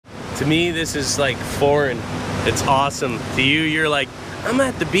To me, this is like foreign. It's awesome. To you, you're like, I'm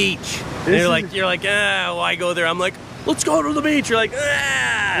at the beach. And you're like, ah, why go there? I'm like, let's go to the beach. You're like,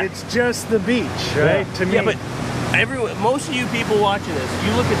 ah. It's just the beach, right? Yeah. To me. Yeah, but most of you people watching this,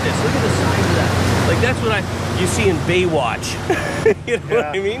 you look at this. Look at the size of that. Like that's what you see in Baywatch. You know what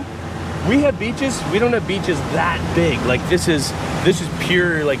I mean? We have beaches. We don't have beaches that big. Like this is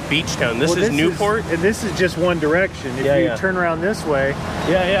pure like beach town. This is Newport. And this is just one direction. If you turn around this way,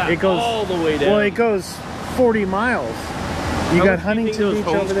 it goes all the way down. Well, it goes 40 miles. You got Huntington Beach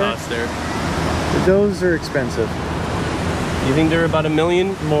over there. Those are expensive. You think they're about $1 million?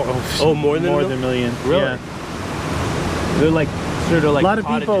 More. Oh, more than $1 million. Really? Yeah. They're like sort of like a lot of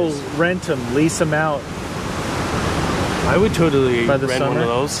cottages. people rent them, lease them out. I would totally rent summer. one of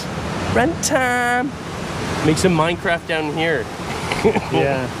those. Rent time. Make some Minecraft down here.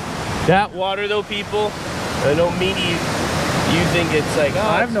 Yeah. That water though, people. I know Meaty, you think it's like, oh,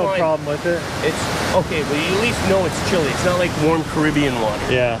 I have no problem with it. It's okay, but you at least know it's chilly. It's not like warm Caribbean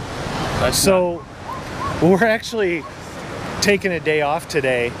water. Yeah. So we're actually taking a day off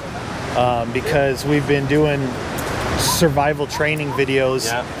today because we've been doing survival training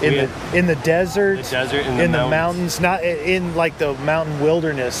videos in the desert, in the mountains, not in like the mountain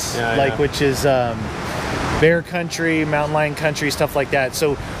wilderness, which is bear country, mountain lion country, stuff like that.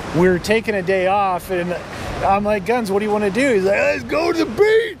 So we're taking a day off, and I'm like, Guns, what do you want to do? He's like, let's go to the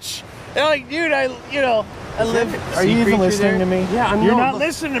beach. And I'm like, dude, I live. Are you even listening to me? Yeah, You're not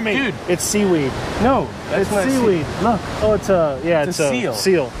listening to me, dude. It's seaweed. No, it's seaweed. Look, oh, it's a seal.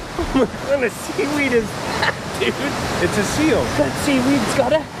 Seal. What a seaweed is that, dude? It's a seal. That seaweed's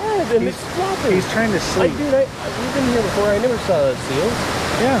got a head and it's flopping. He's trying to sleep. Dude, we've been here before. I never saw seals.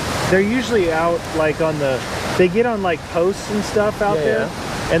 Yeah, they're usually out like on they get on like posts and stuff out there,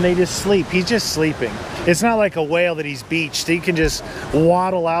 and they just sleep. He's just sleeping. It's not like a whale that he's beached. He can just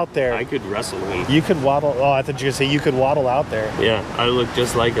waddle out there. I could wrestle him. You could waddle. Oh, I thought you were gonna say you could waddle out there. Yeah, I look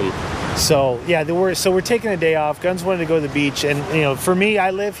just like him. So yeah, we're taking a day off. Guns wanted to go to the beach, and for me,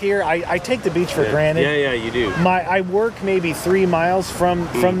 I live here. I take the beach for granted. Yeah, you do. I work maybe 3 miles from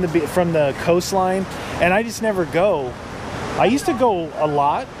the coastline, and I just never go. I used to go a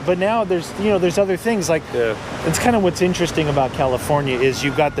lot, but now there's other things like it's kind of what's interesting about California is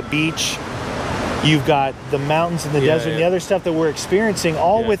you've got the beach, you've got the mountains and the desert, and the other stuff that we're experiencing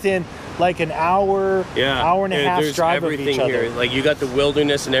all within like an hour, hour and a half drive of each other. Here. Like you got the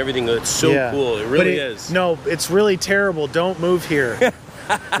wilderness and everything. It's so cool. It really is. No, it's really terrible. Don't move here.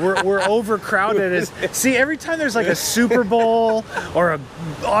 We're overcrowded. See, every time there's like a Super Bowl or a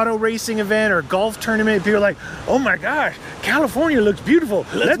auto racing event or golf tournament, people are like, oh my gosh, California looks beautiful.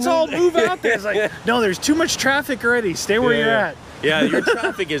 Let's all move out there. It's like, no, there's too much traffic already. Stay where you're at. Yeah, your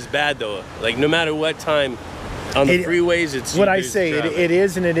traffic is bad though. Like no matter what time on the freeways, it's what I say. It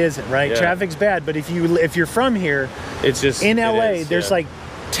is and it isn't, right? Traffic's bad, but if you're from here, it's just in LA. There's like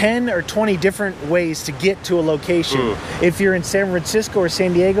 10 or 20 different ways to get to a location. If you're in San Francisco or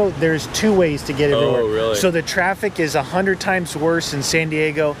San Diego, there's 2 ways to get everywhere. Oh, really? So the traffic is 100 times worse in San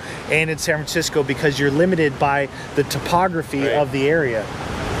Diego and in San Francisco because you're limited by the topography of the area.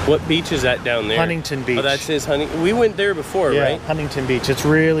 What beach is that down there? Huntington Beach. Oh, that says Huntington. We went there before, right? Huntington Beach. It's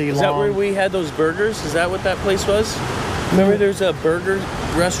really long. Is that where we had those burgers? Is that what that place was? Remember there's a burger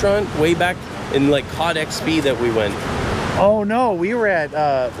restaurant way back in like Hot XP that we went. Oh no, we were at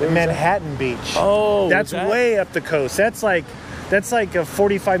Manhattan Beach. Oh, that's way up the coast. That's like a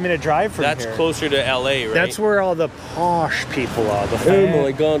 45-minute drive from here. That's closer to LA, right? That's where all the posh people are. Oh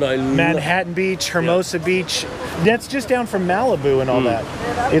my God, Manhattan Beach, Hermosa Beach. That's just down from Malibu and all that.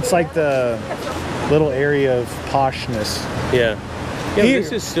 It's like the little area of poshness. Yeah. Yeah,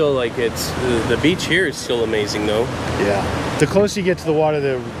 this is still like the beach here is still amazing though. Yeah. The closer you get to the water,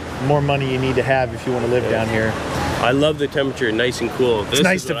 the more money you need to have if you want to live down here. I love the temperature, nice and cool. It's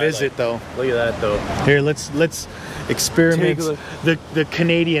nice to visit though. Look at that though. Here, let's experiment the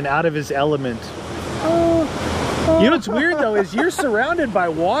Canadian out of his element. You know what's weird though is you're surrounded by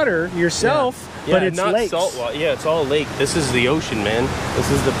water yourself, but it's not lakes. Salt water. Yeah, it's all lake. This is the ocean, man. This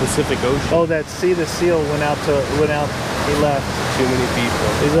is the Pacific Ocean. Oh, the seal went out. He left. Too many people.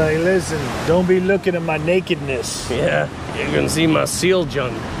 He's like, listen, don't be looking at my nakedness. Yeah, you're gonna see my seal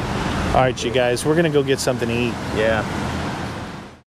junk. All right, you guys, we're gonna go get something to eat. Yeah.